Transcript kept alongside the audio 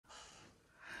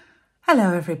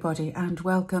Hello everybody and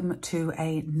welcome to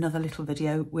another little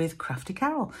video with Crafty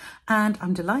Carol, and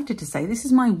I'm delighted to say this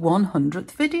is my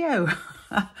 100th video.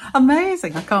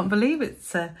 Amazing, I can't believe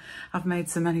it's I've made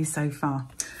so many so far.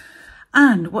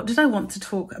 And what did I want to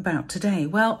talk about today?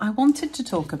 Well, I wanted to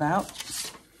talk about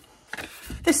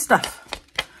this stuff.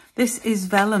 This is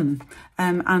vellum,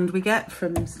 and we get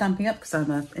from Stamping Up, because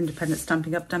I'm an independent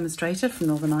Stamping Up demonstrator from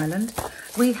Northern Ireland.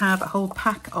 We have a whole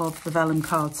pack of the vellum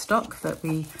cardstock that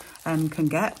we can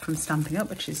get from Stamping Up,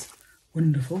 which is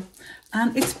wonderful.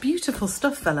 And it's beautiful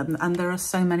stuff, vellum, and there are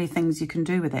so many things you can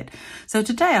do with it. So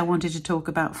today I wanted to talk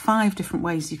about 5 different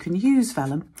ways you can use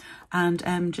vellum,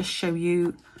 and just show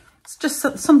you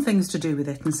just some things to do with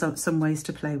it and some ways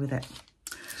to play with it.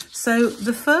 So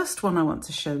the first one I want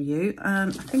to show you, I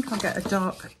think I'll get a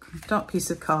dark piece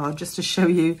of card just to show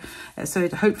you, so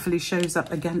it hopefully shows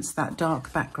up against that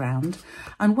dark background.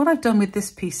 And what I've done with this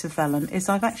piece of vellum is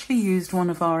I've actually used one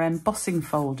of our embossing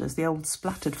folders, the old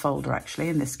splattered folder actually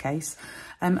in this case,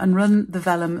 and run the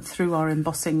vellum through our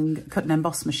embossing cut and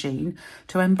emboss machine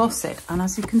to emboss it. And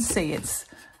as you can see, it's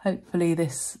hopefully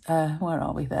this, where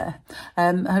are we there?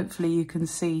 Hopefully you can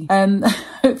see,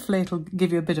 hopefully it'll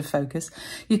give you a bit of focus.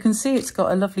 You can see it's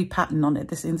got a lovely pattern on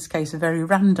it, in this case a very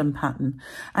random pattern,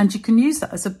 and you can use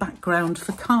that as a background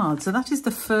for cards. So that is the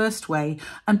first way,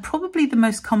 and probably the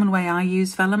most common way I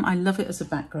use vellum. I love it as a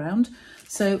background.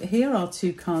 So here are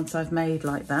 2 cards I've made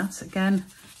like that, again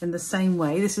in the same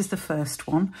way. This is the first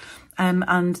one.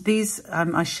 And these,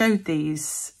 I showed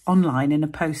these online in a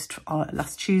post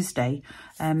last Tuesday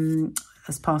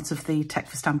as part of the Tech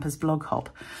for Stampers blog hop.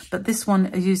 But this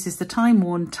one uses the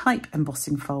time-worn type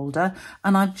embossing folder,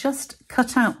 and I've just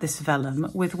cut out this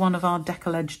vellum with one of our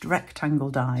deckle-edged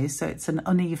rectangle dies, so it's an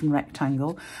uneven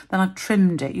rectangle. Then I've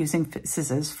trimmed it using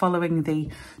scissors, following the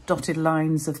dotted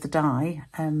lines of the die,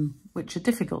 which are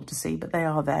difficult to see, but they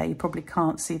are there. You probably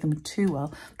can't see them too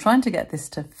well. I'm trying to get this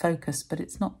to focus, but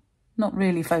it's not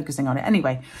really focusing on it.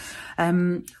 Anyway,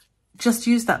 just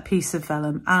used that piece of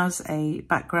vellum as a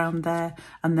background there,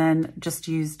 and then just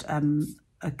used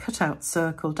a cutout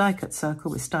circle, die cut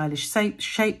circle with stylish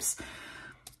shapes,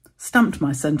 stamped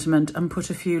my sentiment and put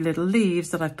a few little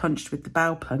leaves that I've punched with the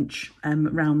bow punch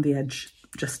around the edge,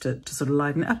 just to sort of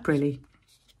liven it up really.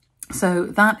 So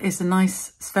that is a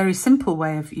nice, very simple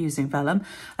way of using vellum,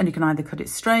 and you can either cut it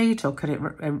straight or cut it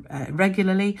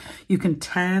regularly. You can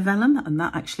tear vellum, and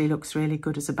that actually looks really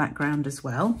good as a background as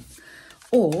well.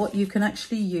 Or you can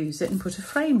actually use it and put a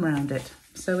frame around it.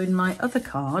 So in my other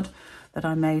card that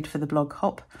I made for the blog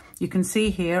hop, you can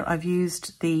see here I've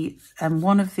used the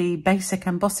one of the basic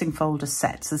embossing folder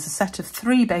sets. There's a set of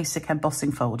 3 basic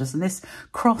embossing folders, and this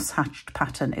cross-hatched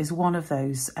pattern is one of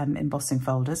those embossing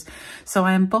folders. So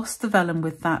I embossed the vellum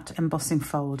with that embossing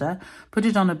folder, put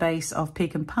it on a base of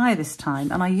pecan pie this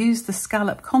time, and I used the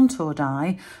scallop contour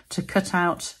die to cut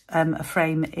out a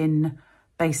frame in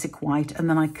basic white, and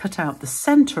then I cut out the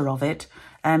centre of it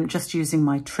just using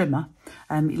my trimmer,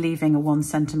 leaving a 1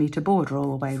 centimetre border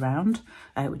all the way around,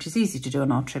 which is easy to do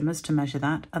on our trimmers to measure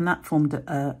that. And that formed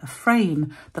a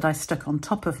frame that I stuck on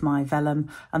top of my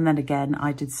vellum, and then again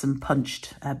I did some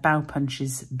punched bow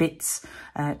punches bits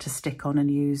to stick on and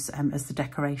use as the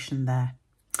decoration there.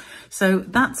 So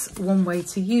that's one way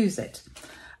to use it.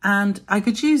 And I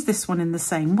could use this one in the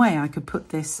same way. I could put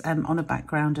this on a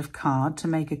background of card to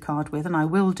make a card with, and I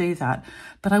will do that.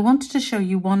 But I wanted to show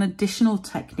you one additional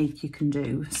technique you can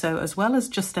do. So as well as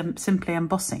just simply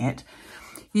embossing it,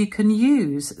 you can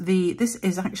use this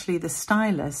is actually the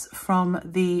stylus from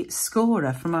the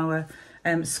scorer, from our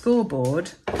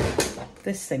scoreboard.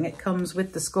 This thing, it comes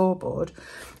with the scoreboard,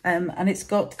 and it's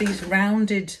got these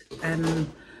rounded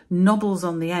knobbles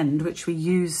on the end, which we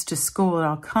use to score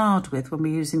our card with when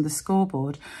we're using the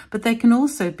scoreboard, but they can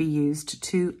also be used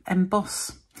to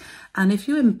emboss. And if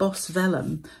you emboss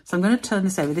vellum, so I'm going to turn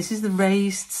this over. This is the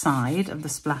raised side of the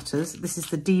splatters. This is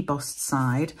the debossed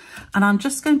side. And I'm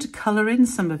just going to colour in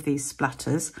some of these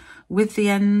splatters with the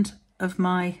end of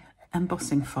my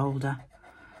embossing folder.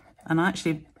 And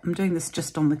I'm doing this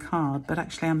just on the card, but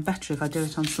actually I'm better if I do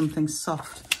it on something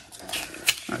soft.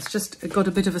 It's just got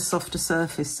a bit of a softer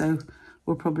surface, so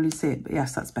we'll probably see it, but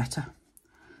yes, that's better.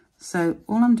 So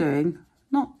all I'm doing,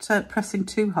 not pressing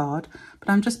too hard, but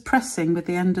I'm just pressing with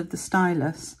the end of the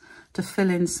stylus to fill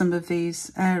in some of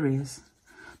these areas.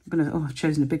 I've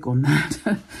chosen a big one there.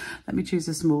 Let me choose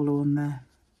a smaller one there.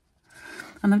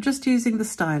 And I'm just using the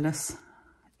stylus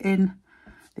in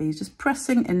these, just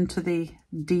pressing into the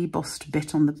debossed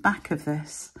bit on the back of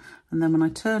this. And then when I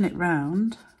turn it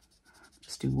round,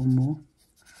 just do one more.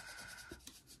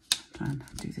 Try and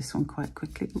do this one quite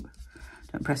quickly.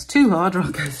 Don't press too hard or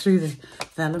I'll go through the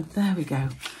vellum. There we go.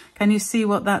 Can you see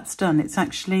what that's done? It's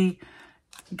actually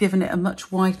given it a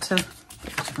much whiter,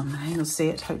 you'll see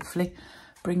it hopefully,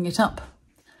 bring it up.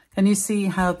 Can you see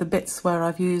how the bits where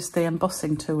I've used the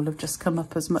embossing tool have just come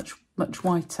up as much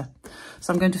whiter?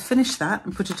 So I'm going to finish that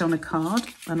and put it on a card,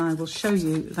 and I will show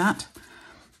you that.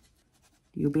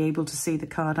 You'll be able to see the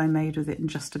card I made with it in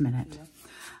just a minute. Yeah.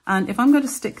 And if I'm going to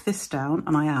stick this down,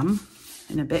 and I am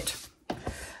in a bit,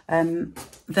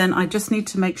 then I just need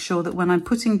to make sure that when I'm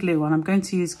putting glue on, I'm going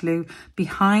to use glue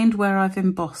behind where I've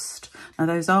embossed. Now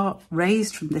those are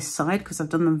raised from this side because I've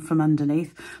done them from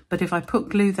underneath, but if I put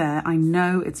glue there, I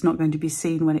know it's not going to be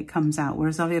seen when it comes out.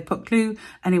 Whereas if I put glue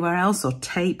anywhere else or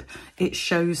tape, it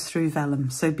shows through vellum.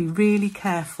 So be really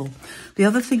careful. The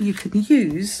other thing you can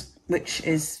use, which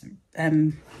is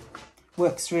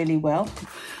works really well,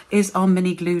 is our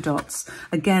mini glue dots.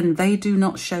 Again, they do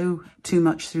not show too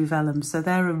much through vellum, so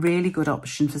they're a really good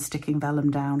option for sticking vellum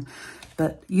down.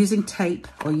 But using tape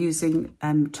or using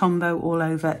Tombow all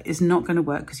over is not going to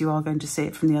work because you are going to see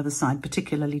it from the other side,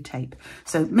 particularly tape.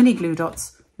 So mini glue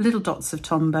dots, little dots of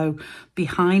Tombow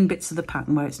behind bits of the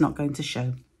pattern where it's not going to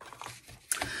show.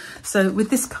 So with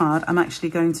this card, I'm actually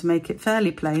going to make it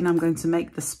fairly plain. I'm going to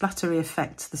make the splattery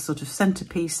effect the sort of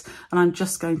centerpiece, and I'm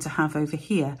just going to have over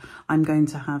here, I'm going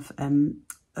to have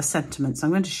a sentiment. So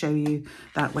I'm going to show you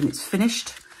that when it's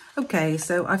finished. Okay,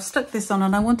 so I've stuck this on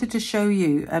and I wanted to show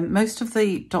you most of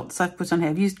the dots I've put on here.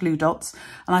 I've used glue dots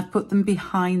and I've put them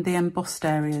behind the embossed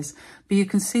areas. But you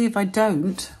can see if I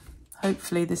don't,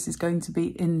 hopefully this is going to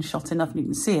be in shot enough and you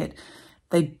can see it,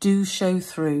 they do show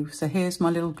through. So here's my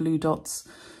little glue dots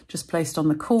just placed on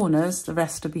the corners. The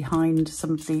rest are behind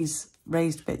some of these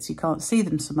raised bits. You can't see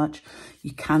them so much.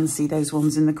 You can see those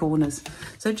ones in the corners.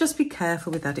 So just be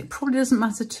careful with that. It probably doesn't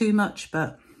matter too much,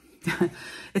 but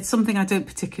it's something I don't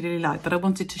particularly like, but I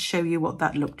wanted to show you what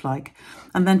that looked like.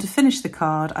 And then to finish the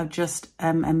card, I've just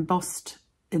embossed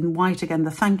in white again,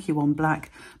 the thank you on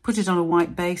black, put it on a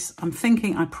white base. I'm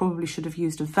thinking I probably should have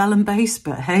used a vellum base,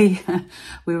 but hey,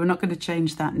 we were not going to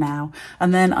change that now.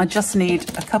 And then I just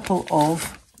need a couple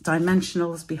of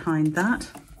dimensionals behind that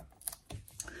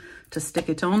to stick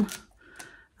it on.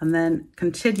 And then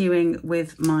continuing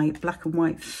with my black and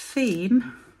white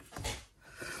theme,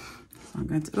 I'm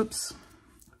going to, oops,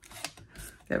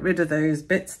 get rid of those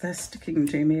bits. They're sticking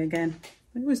to me again.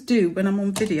 I always do when I'm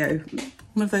on video.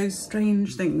 One of those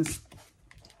strange things.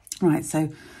 Right, so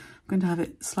I'm going to have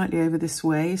it slightly over this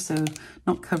way, so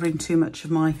not covering too much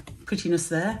of my prettiness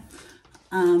there.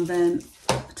 And then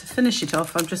to finish it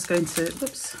off, I'm just going to,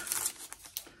 oops,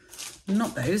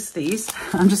 not those, these.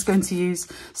 I'm just going to use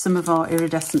some of our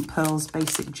iridescent pearls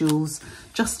basic jewels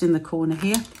just in the corner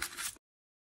here,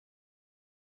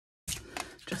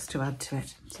 just to add to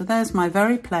it. So there's my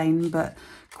very plain, but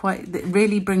it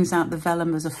really brings out the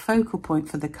vellum as a focal point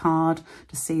for the card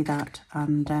to see that.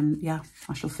 And yeah,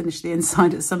 I shall finish the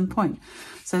inside at some point.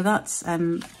 So that's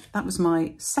that was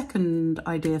my second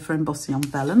idea for embossing on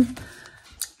vellum.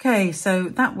 Okay, so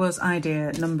that was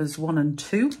idea numbers 1 and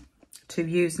 2, to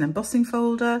use an embossing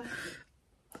folder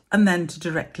and then to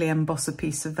directly emboss a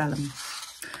piece of vellum.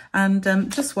 And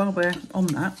just while we're on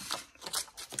that,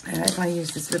 if I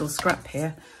use this little scrap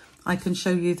here, I can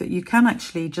show you that you can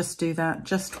actually just do that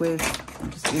just with, I'll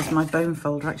just use my bone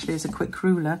folder actually as a quick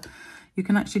ruler. You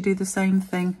can actually do the same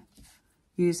thing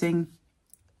using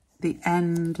the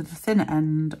end, the thinner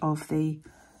end of the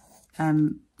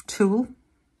tool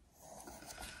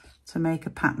to make a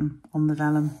pattern on the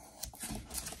vellum,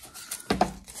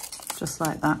 just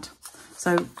like that.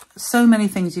 So many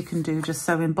things you can do, just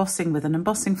so embossing with an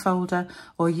embossing folder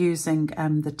or using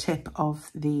the tip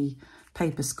of the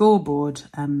paper scoreboard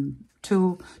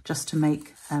tool just to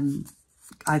make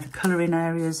either colour in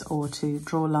areas or to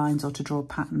draw lines or to draw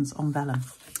patterns on vellum.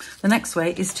 The next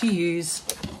way is to use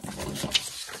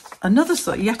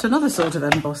yet another sort of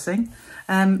embossing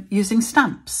using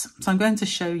stamps. So I'm going to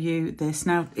show you this.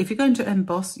 Now, if you're going to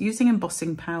emboss using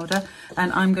embossing powder,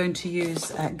 and I'm going to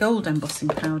use gold embossing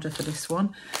powder for this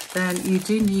one, then you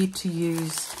do need to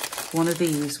use one of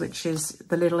these, which is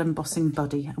the little embossing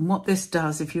buddy. And what this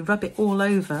does, if you rub it all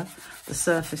over the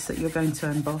surface that you're going to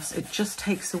emboss, it just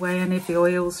takes away any of the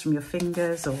oils from your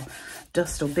fingers or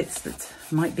dust or bits that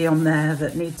might be on there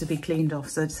that need to be cleaned off.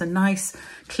 So it's a nice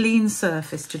clean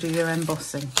surface to do your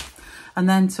embossing. And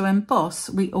then to emboss,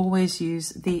 we always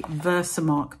use the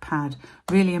Versamark pad.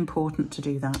 Really important to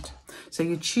do that. So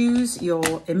you choose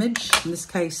your image. In this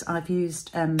case, I've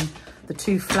used the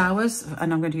 2 flowers,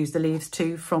 and I'm going to use the leaves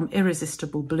too, from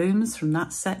Irresistible Blooms, from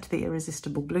that set, the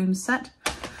Irresistible Blooms set.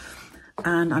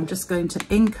 And I'm just going to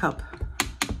ink up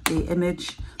the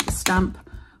image, the stamp,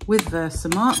 with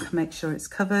Versamark, make sure it's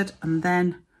covered, and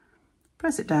then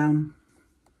press it down.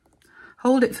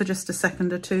 Hold it for just a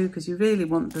second or two because you really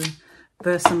want the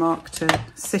Versamark to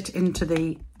sit into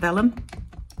the vellum.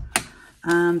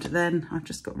 And then I've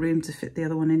just got room to fit the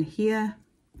other one in here.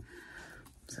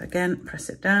 So again, press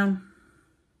it down.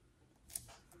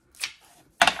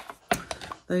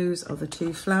 Those are the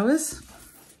two flowers.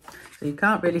 So you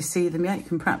can't really see them yet. You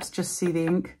can perhaps just see the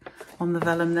ink on the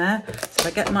vellum there. So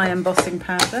I get my embossing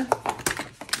powder.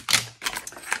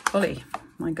 Golly,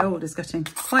 my gold is getting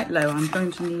quite low. I'm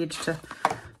going to need to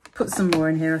put some more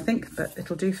in here, I think, but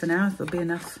it'll do for now. There'll be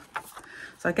enough.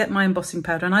 So I get my embossing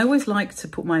powder, and I always like to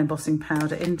put my embossing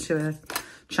powder into a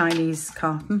Chinese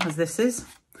carton, as this is,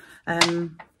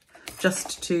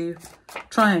 just to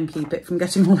try and keep it from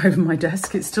getting all over my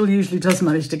desk. It still usually does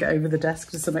manage to get over the desk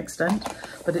to some extent,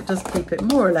 but it does keep it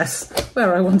more or less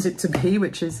where I want it to be,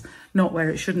 which is not where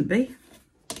it shouldn't be.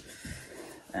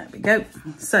 There we go.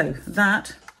 So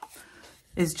that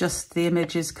is just the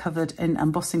images covered in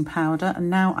embossing powder, and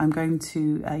now I'm going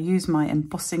to use my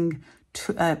embossing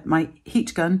my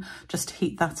heat gun just to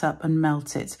heat that up and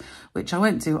melt it, which I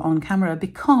won't do on camera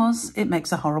because it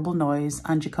makes a horrible noise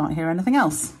and you can't hear anything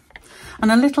else.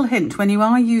 And a little hint, when you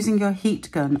are using your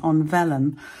heat gun on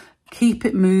vellum, keep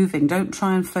it moving. Don't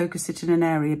try and focus it in an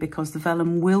area because the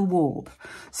vellum will warp.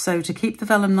 So to keep the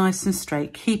vellum nice and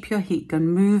straight, keep your heat gun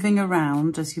moving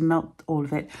around as you melt all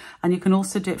of it. And you can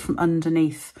also do it from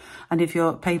underneath. And if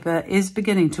your paper is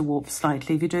beginning to warp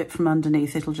slightly, if you do it from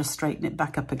underneath, it'll just straighten it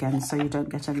back up again so you don't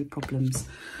get any problems.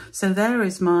 So there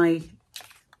is my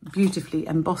beautifully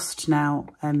embossed now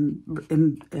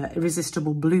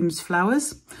Irresistible Blooms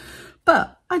flowers.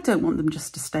 But I don't want them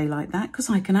just to stay like that because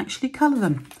I can actually colour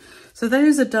them. So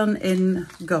those are done in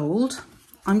gold.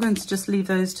 I'm going to just leave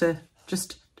those to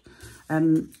just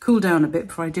cool down a bit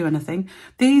before I do anything.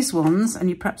 These ones, and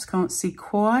you perhaps can't see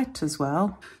quite as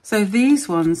well. So these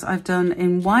ones I've done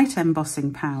in white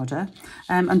embossing powder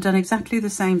and done exactly the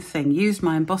same thing. Used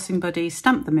my embossing buddy,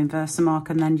 stamped them in Versamark,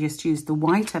 and then just used the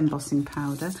white embossing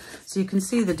powder. So you can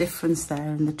see the difference there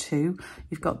in the two.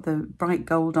 You've got the bright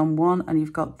gold on one and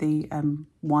you've got the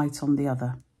white on the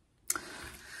other.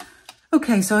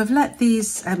 Okay, so I've let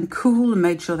these cool and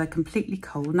made sure they're completely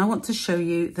cold. And I want to show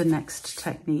you the next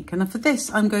technique. And for this,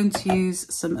 I'm going to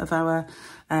use some of our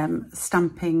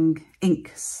stamping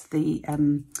inks, the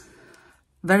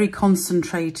very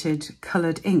concentrated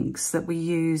coloured inks that we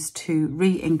use to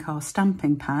re-ink our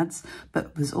stamping pads.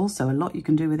 But there's also a lot you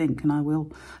can do with ink, and I will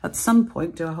at some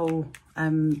point do a whole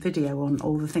video on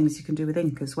all the things you can do with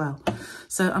ink as well.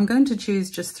 So I'm going to choose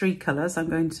just 3 colours. I'm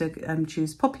going to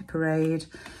choose Poppy Parade,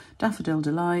 Daffodil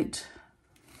Delight,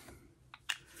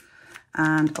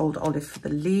 and Old Olive for the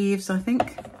leaves, I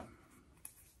think.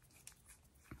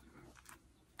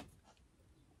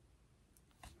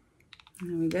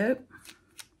 There we go.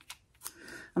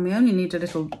 And we only need a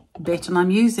little bit, and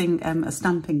I'm using a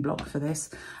stamping block for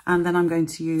this, and then I'm going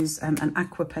to use an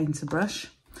aqua painter brush,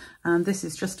 and this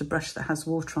is just a brush that has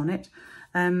water on it.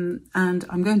 And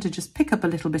I'm going to just pick up a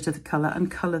little bit of the colour and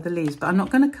colour the leaves, but I'm not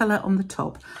going to colour on the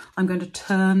top. I'm going to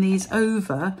turn these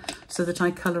over so that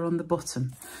I colour on the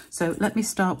bottom. So let me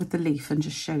start with the leaf and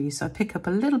just show you. So I pick up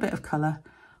a little bit of colour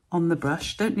on the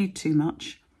brush, don't need too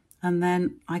much, and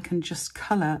then I can just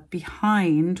colour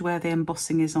behind where the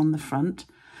embossing is on the front,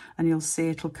 and you'll see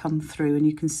it'll come through, and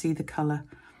you can see the colour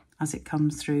as it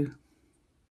comes through.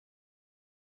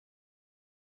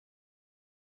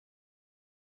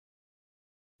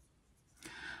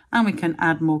 And we can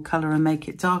add more colour and make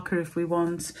it darker if we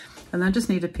want. And I just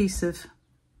need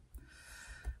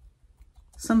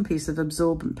some piece of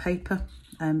absorbent paper.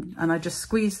 And I just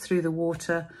squeeze through the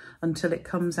water until it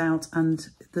comes out and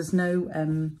there's no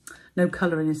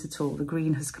colour in it at all. The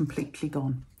green has completely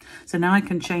gone. So now I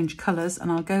can change colours, and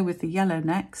I'll go with the yellow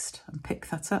next and pick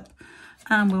that up.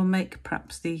 And we'll make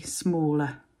perhaps the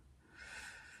smaller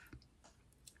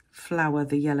flower,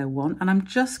 the yellow one, and I'm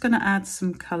just going to add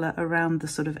some colour around the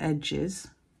sort of edges,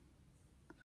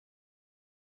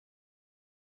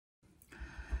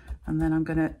 and then I'm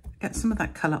going to get some of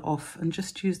that colour off and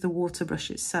just use the water brush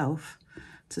itself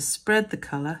to spread the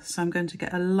colour. So I'm going to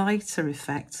get a lighter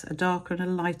effect, a darker and a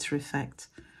lighter effect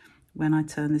when I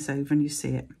turn this over and you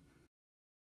see it.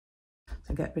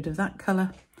 So get rid of that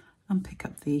colour and pick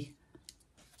up the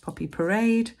Poppy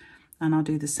Parade, and I'll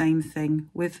do the same thing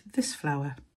with this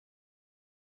flower.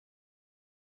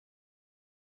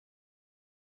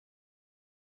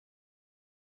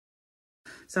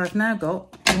 So I've now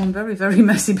got one very, very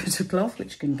messy bit of cloth,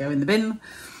 which can go in the bin.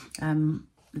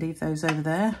 leave those over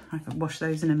there. I can wash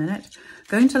those in a minute.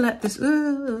 Going to let this,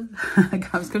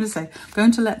 I was going to say,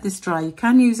 going to let this dry. You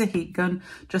can use a heat gun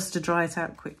just to dry it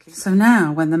out quickly. So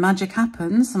now when the magic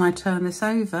happens and I turn this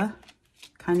over,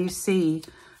 can you see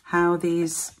how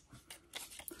these,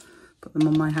 put them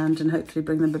on my hand and hopefully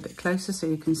bring them a bit closer so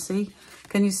you can see.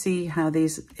 Can you see how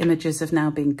these images have now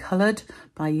been coloured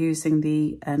by using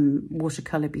the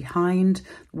watercolour behind,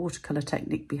 watercolour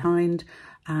technique behind,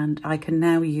 and I can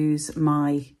now use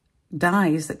my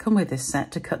dies that come with this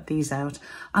set to cut these out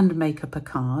and make up a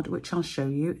card, which I'll show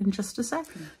you in just a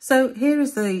second. So here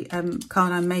is the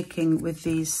card I'm making with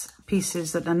these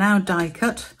pieces that are now die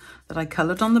cut, that I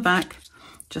coloured on the back,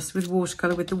 just with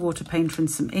watercolour, with the water painter and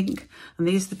some ink. And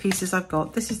these are the pieces I've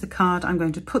got. This is the card I'm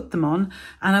going to put them on.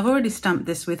 And I've already stamped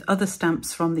this with other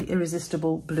stamps from the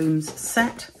Irresistible Blooms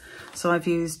set. So I've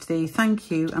used the thank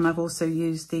you, and I've also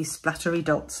used the splattery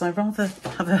dots. I rather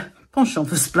have a penchant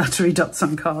for splattery dots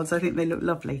on cards. I think they look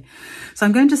lovely. So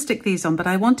I'm going to stick these on, but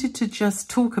I wanted to just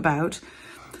talk about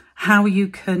how you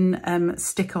can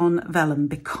stick on vellum,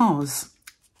 because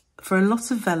for a lot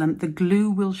of vellum, the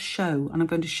glue will show, and I'm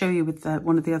going to show you with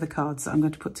one of the other cards that I'm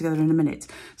going to put together in a minute.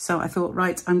 So I thought,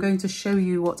 right, I'm going to show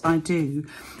you what I do.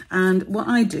 And what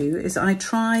I do is I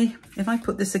try, if I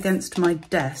put this against my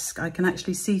desk, I can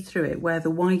actually see through it where the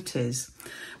white is,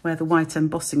 where the white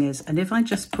embossing is. And if I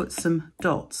just put some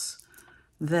dots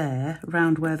there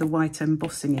around where the white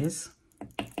embossing is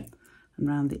and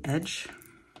around the edge,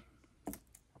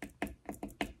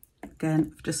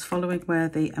 again, just following where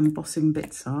the embossing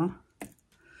bits are.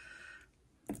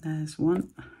 There's one.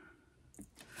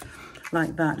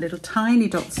 Like that, little tiny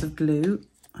dots of glue.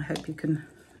 I hope you can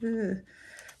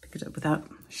pick it up without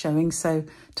showing. So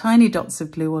tiny dots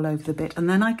of glue all over the bit, and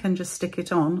then I can just stick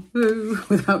it on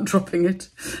without dropping it.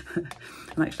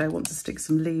 And actually I want to stick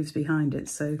some leaves behind it,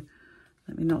 so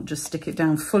let me not just stick it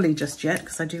down fully just yet,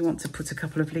 because I do want to put a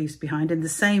couple of leaves behind. In the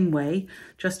same way,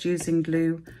 just using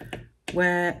glue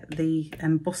where the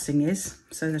embossing is,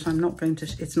 so that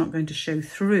it's not going to show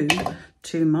through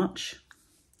too much.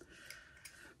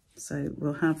 So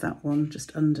we'll have that one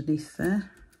just underneath there.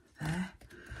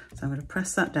 So I'm going to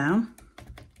press that down.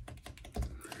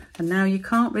 And now you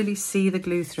can't really see the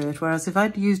glue through it, whereas if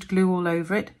I'd used glue all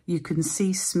over it, you can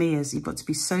see smears. You've got to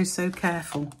be so, so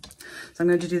careful. So I'm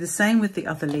going to do the same with the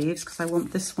other leaves, because I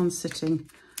want this one sitting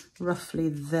roughly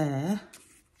there.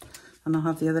 And I'll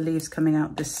have the other leaves coming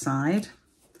out this side.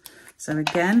 So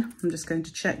again, I'm just going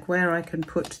to check where I can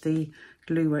put the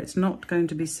glue where it's not going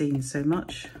to be seen so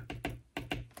much.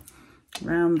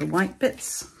 Around the white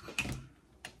bits.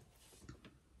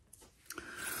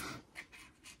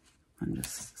 And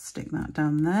just stick that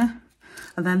down there.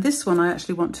 And then this one I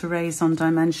actually want to raise on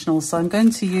dimensionals. So I'm going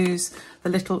to use the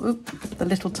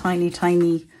little tiny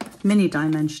mini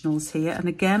dimensionals here. And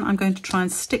again, I'm going to try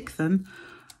and stick them.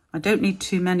 I don't need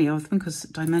too many of them because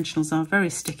dimensionals are very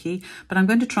sticky, but I'm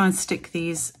going to try and stick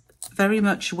these very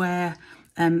much where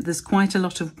there's quite a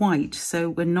lot of white, so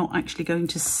we're not actually going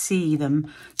to see them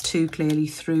too clearly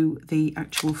through the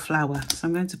actual flower. So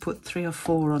I'm going to put 3 or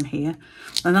 4 on here,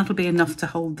 and that'll be enough to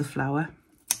hold the flower.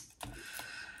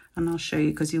 And I'll show you,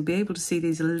 because you'll be able to see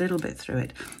these a little bit through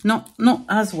it. Not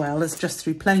as well as just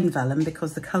through plain vellum,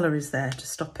 because the colour is there to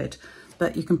stop it,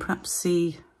 but you can perhaps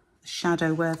see the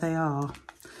shadow where they are.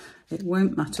 It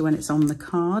won't matter when it's on the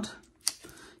card.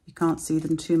 You can't see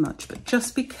them too much, but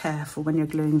just be careful when you're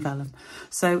gluing vellum.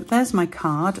 So there's my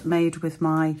card made with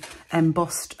my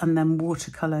embossed and then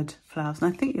watercoloured flowers.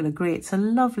 And I think you'll agree it's a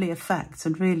lovely effect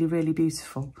and really, really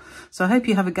beautiful. So I hope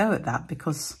you have a go at that,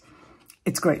 because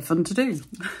it's great fun to do.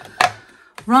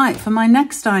 Right, for my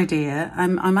next idea,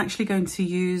 I'm actually going to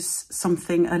use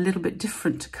something a little bit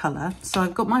different to colour. So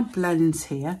I've got my blends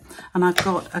here, and I've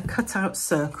got a cut-out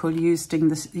circle using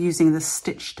the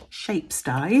Stitched Shapes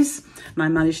dies. And I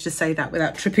managed to say that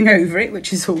without tripping over it,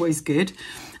 which is always good.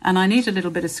 And I need a little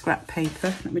bit of scrap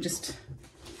paper. Let me just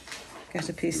get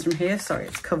a piece from here. Sorry,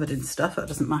 it's covered in stuff, that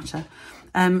doesn't matter.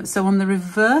 So on the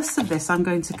reverse of this, I'm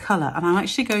going to colour, and I'm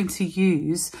actually going to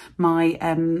use my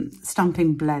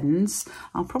stamping blends.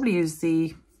 I'll probably use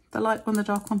the light one, the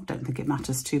dark one. Don't think it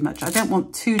matters too much. I don't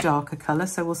want too dark a colour,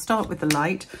 so we'll start with the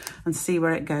light and see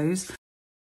where it goes.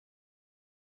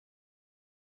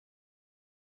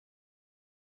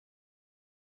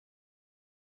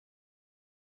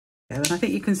 And I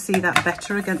think you can see that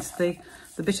better against the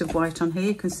bit of white on here.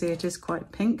 You can see it is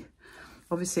quite pink.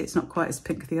 Obviously, it's not quite as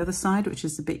pink the other side, which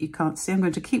is the bit you can't see. I'm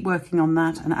going to keep working on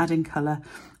that and adding colour,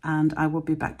 and I will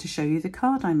be back to show you the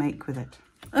card I make with it.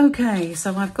 Okay,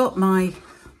 so I've got my,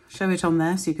 show it on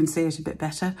there so you can see it a bit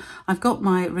better. I've got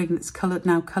my ring that's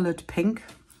coloured pink.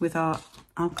 with our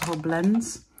alcohol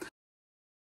blends.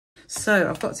 So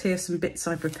I've got here some bits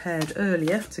I prepared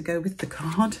earlier to go with the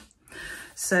card.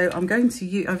 So I'm going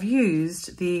to I've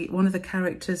used one of the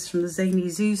characters from the Zany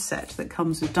Zoo set that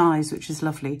comes with dies, which is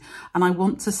lovely, and I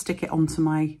want to stick it onto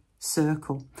my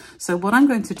circle. So what I'm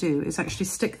going to do is actually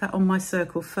stick that on my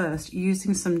circle first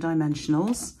using some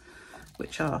dimensionals,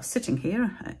 which are sitting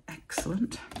here.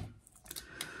 Excellent.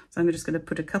 So I'm just going to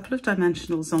put a couple of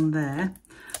dimensionals on there,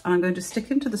 and I'm going to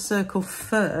stick into the circle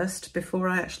first before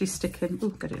I actually stick in, oh,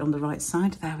 get it on the right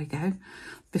side, there we go,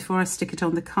 before I stick it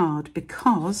on the card,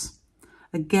 because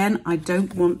again, I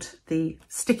don't want the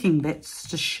sticking bits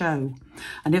to show.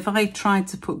 And if I tried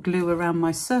to put glue around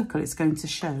my circle, it's going to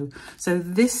show. So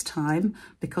this time,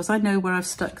 because I know where I've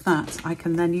stuck that, I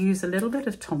can then use a little bit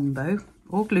of Tombow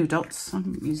or glue dots.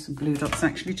 I'm using some glue dots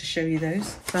actually to show you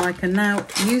those. So I can now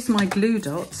use my glue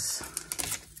dots.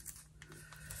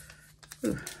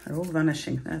 Ooh, they're all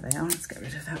vanishing. There they are. Let's get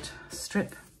rid of that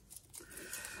strip.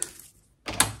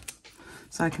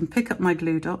 So I can pick up my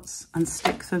glue dots and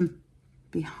stick them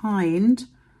behind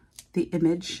the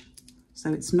image,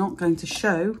 so it's not going to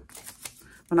show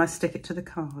when I stick it to the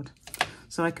card.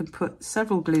 So I can put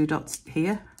several glue dots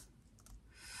here,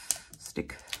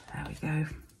 stick, there we go.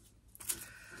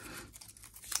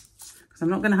 Because I'm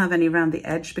not going to have any around the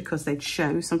edge because they'd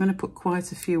show, so I'm going to put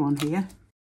quite a few on here.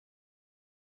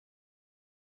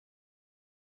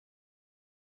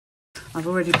 I've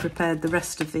already prepared the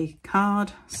rest of the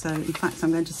card, so in fact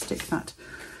I'm going to stick that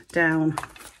down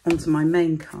onto my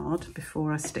main card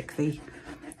before I stick the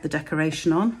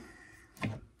decoration on.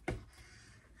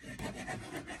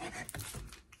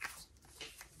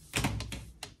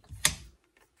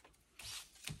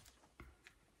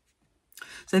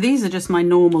 So these are just my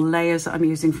normal layers that I'm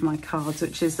using for my cards,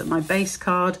 which is that my base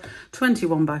card,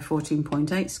 21 by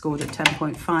 14.8, scored at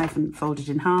 10.5 and folded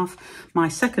in half. My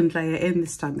second layer in,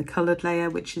 this time the coloured layer,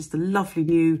 which is the lovely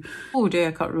new, oh dear,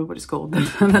 I can't remember what it's called,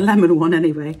 the lemon one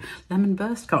anyway. Lemon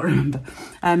burst, can't remember.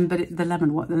 But the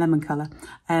lemon colour.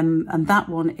 And that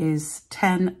one is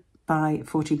 10 by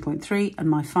 14.3, and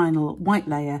my final white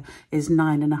layer is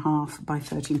 9.5 by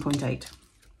 13.8.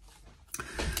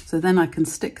 So then I can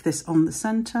stick this on the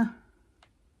centre,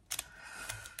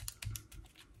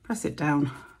 press it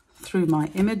down through my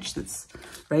image that's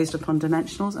raised up on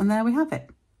dimensionals, and there we have it.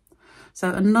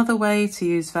 So another way to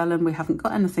use vellum, we haven't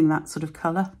got anything that sort of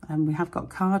colour, and we have got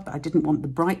card, but I didn't want the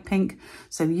bright pink.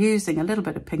 So using a little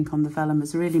bit of pink on the vellum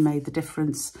has really made the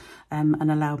difference and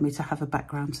allowed me to have a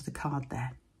background to the card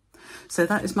there. So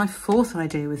that is my fourth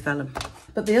idea with vellum.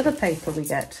 But the other paper we've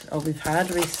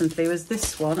had recently was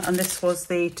this one, and this was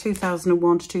the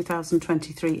 2001 to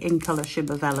 2023 in colour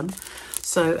shimmer vellum.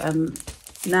 So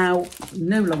now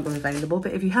no longer available,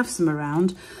 but if you have some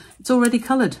around, it's already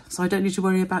coloured, so I don't need to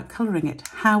worry about colouring it.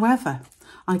 However,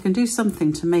 I can do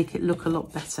something to make it look a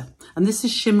lot better. And this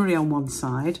is shimmery on one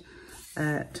side.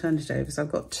 Turn it over. So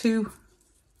I've got two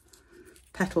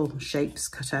petal shapes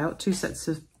cut out, two sets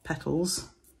of petals,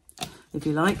 if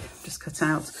you like, just cut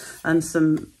out, and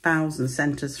some bows and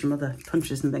centres from other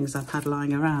punches and things I've had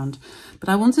lying around. But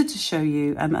I wanted to show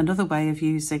you another way of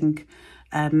using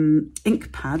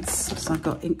ink pads. So I've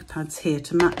got ink pads here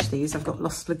to match these. I've got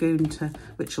Lost Lagoon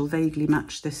which will vaguely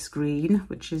match this green,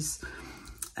 which is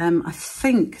I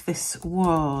think this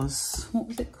was, what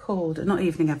was it called? Not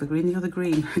Evening Evergreen, the other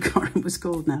green. I can't remember what it's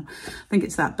called now. I think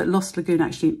it's that, but Lost Lagoon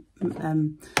actually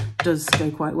does go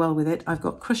quite well with it. I've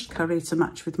got Crushed Curry to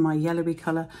match with my yellowy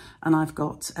colour, and I've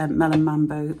got Melon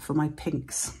Mambo for my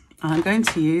pinks. And I'm going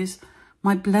to use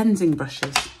my blending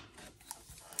brushes.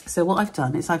 So what I've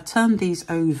done is I've turned these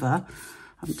over.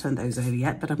 I haven't turned those over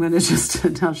yet, but I'm going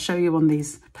to I'll show you on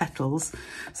these petals.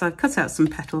 So I've cut out some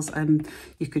petals, and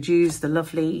you could use the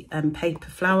lovely paper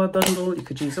flower bundle. You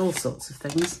could use all sorts of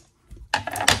things.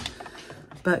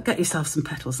 But get yourself some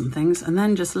petals and things, and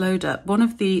then just load up one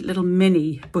of the little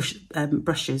mini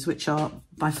brushes, which are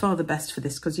by far the best for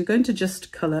this, because you're going to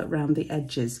just colour around the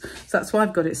edges. So that's why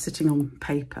I've got it sitting on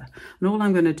paper. And all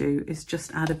I'm going to do is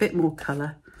just add a bit more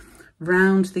colour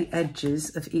round the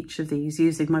edges of each of these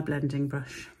using my blending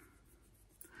brush.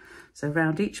 So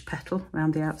round each petal,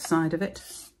 round the outside of it.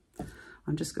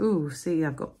 I'm just, oh, see,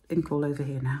 I've got ink all over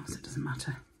here now, so it doesn't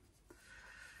matter.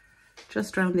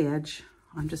 Just round the edge,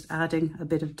 I'm just adding a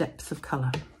bit of depth of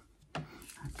colour.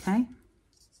 Okay.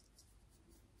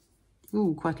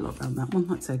 Ooh, quite a lot around that one,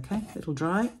 that's okay, it'll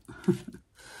dry. And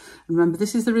remember,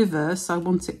 this is the reverse, I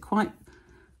want it quite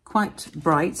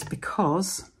bright,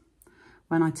 because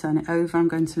when I turn it over, I'm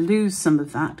going to lose some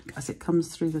of that as it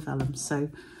comes through the vellum. So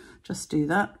just do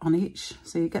that on each,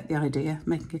 so you get the idea,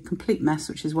 making a complete mess,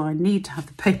 which is why I need to have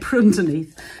the paper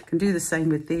underneath. I can do the same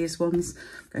with these ones.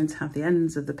 I'm going to have the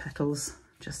ends of the petals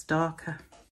just darker.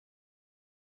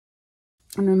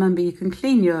 And remember, you can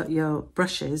clean your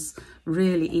brushes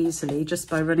really easily just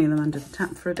by running them under the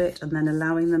tap for a bit and then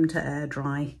allowing them to air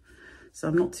dry. So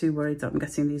I'm not too worried that I'm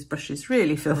getting these brushes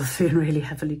really filthy and really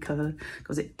heavily coloured,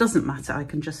 because it doesn't matter. I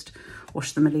can just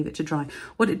wash them and leave it to dry.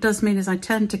 What it does mean is I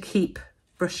tend to keep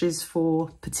brushes for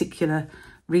particular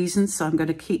reasons. So I'm going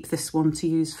to keep this one to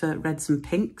use for reds and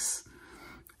pinks.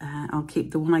 I'll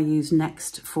keep the one I use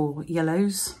next for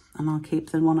yellows, and I'll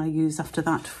keep the one I use after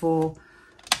that for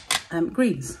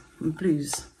greens and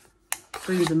blues.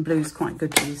 Greens and blues, quite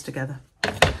good to use together.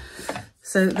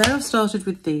 So there I've started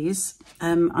with these.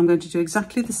 I'm going to do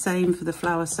exactly the same for the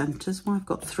flower centres. Well, I've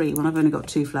got 3 when I've only got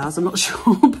 2 flowers, I'm not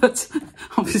sure, but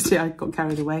obviously I got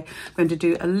carried away. I'm going to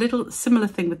do a little similar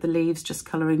thing with the leaves, just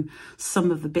colouring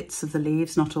some of the bits of the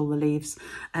leaves, not all the leaves.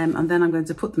 And then I'm going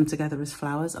to put them together as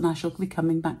flowers, and I shall be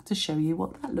coming back to show you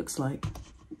what that looks like.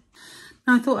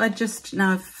 Now I thought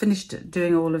now I've finished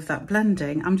doing all of that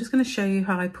blending, I'm just going to show you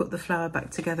how I put the flower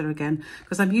back together again,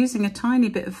 because I'm using a tiny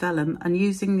bit of vellum and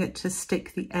using it to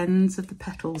stick the ends of the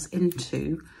petals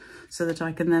into, so that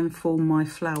I can then form my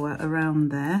flower around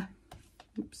there.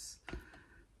 Oops.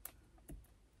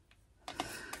 I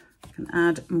can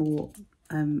add more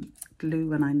glue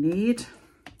when I need.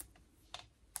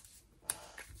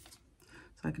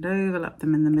 So I can overlap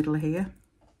them in the middle here.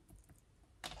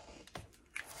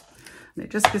 And it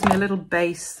just gives me a little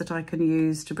base that I can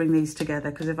use to bring these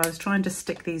together, because if I was trying to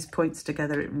stick these points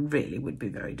together, it really would be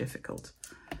very difficult.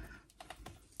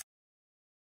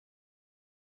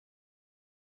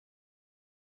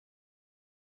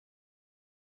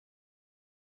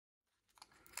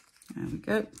 There we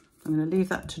go. I'm going to leave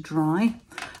that to dry,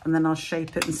 and then I'll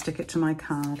shape it and stick it to my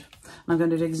card. And I'm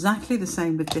going to do exactly the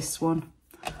same with this one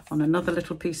on another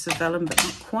little piece of vellum, but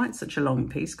not quite such a long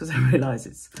piece, because I realise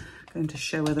it's going to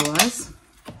show otherwise.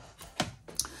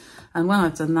 And when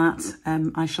I've done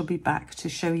that, I shall be back to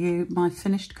show you my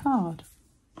finished card.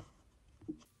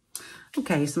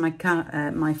 Okay, so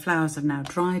my flowers have now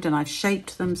dried, and I've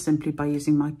shaped them simply by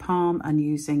using my palm and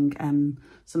using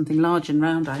something large and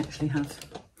round. I actually have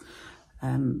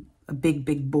a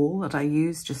big ball that I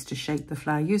use just to shape the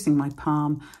flower, using my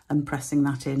palm and pressing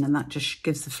that in, and that just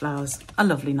gives the flowers a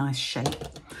lovely nice shape.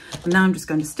 And now I'm just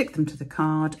going to stick them to the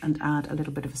card and add a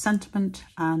little bit of a sentiment,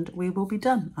 and we will be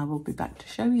done. I will be back to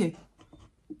show you.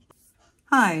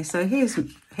 Hi, so here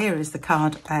is the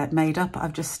card made up.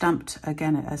 I've just stamped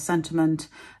again a sentiment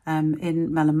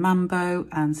in Melon Mambo,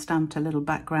 and stamped a little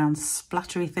background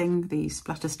splattery thing, the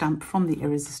splatter stamp from the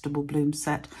Irresistible Bloom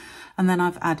set. And then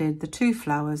I've added the 2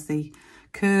 flowers, the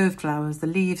curved flowers, the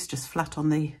leaves just flat on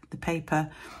the paper,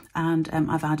 and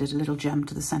I've added a little gem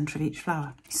to the centre of each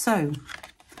flower. So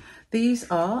these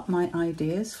are my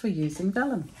ideas for using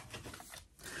vellum.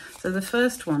 So the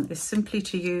first one is simply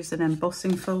to use an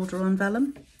embossing folder on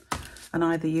vellum, and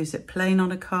either use it plain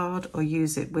on a card or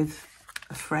use it with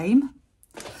a frame.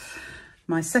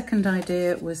 My second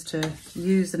idea was to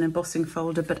use an embossing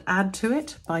folder but add to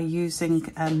it by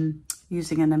using an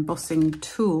embossing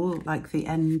tool, like the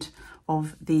end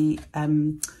of the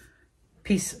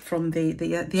piece from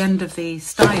the end of the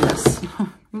stylus.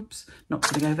 Oops, not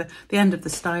coming over. The end of the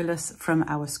stylus from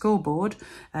our scoreboard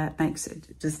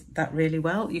does that really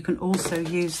well. You can also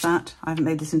use that. I haven't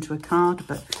made this into a card,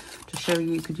 but to show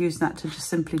you, you could use that to just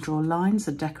simply draw lines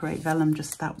and decorate vellum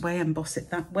just that way, emboss it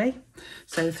that way.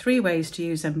 So 3 ways to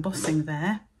use embossing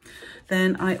there.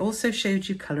 Then I also showed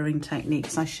you colouring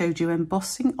techniques. I showed you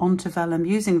embossing onto vellum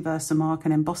using Versamark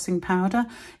and embossing powder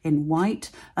in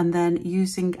white, and then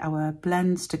using our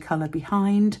blends to colour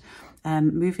behind,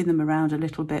 moving them around a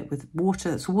little bit with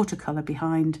water, that's watercolour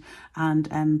behind,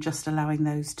 and just allowing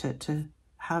those to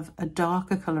have a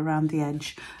darker colour around the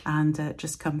edge and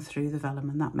just come through the vellum,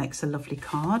 and that makes a lovely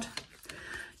card.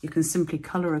 You can simply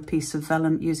colour a piece of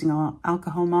vellum using our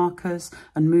alcohol markers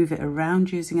and move it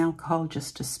around using alcohol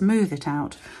just to smooth it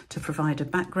out to provide a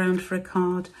background for a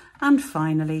card. And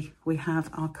finally, we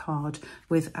have our card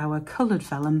with our coloured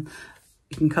vellum.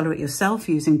 You can colour it yourself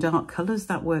using dark colours,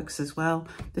 that works as well.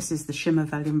 This is the shimmer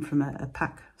vellum from a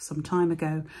pack some time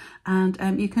ago.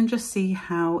 And you can just see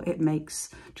how it makes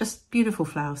just beautiful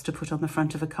flowers to put on the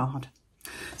front of a card.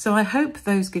 So I hope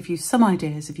those give you some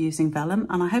ideas of using vellum,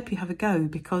 and I hope you have a go,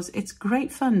 because it's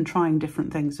great fun trying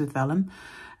different things with vellum.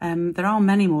 There are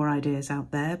many more ideas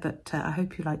out there, but I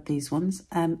hope you like these ones.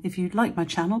 If you like my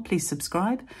channel, please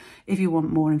subscribe. If you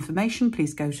want more information,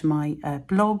 please go to my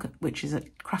blog, which is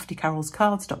at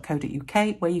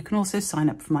craftycarolscards.co.uk, where you can also sign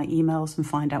up for my emails and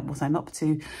find out what I'm up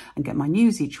to and get my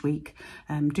news each week.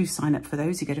 Do sign up for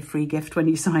those. You get a free gift when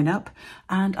you sign up,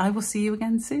 and I will see you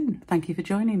again soon. Thank you for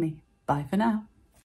joining me. Bye for now.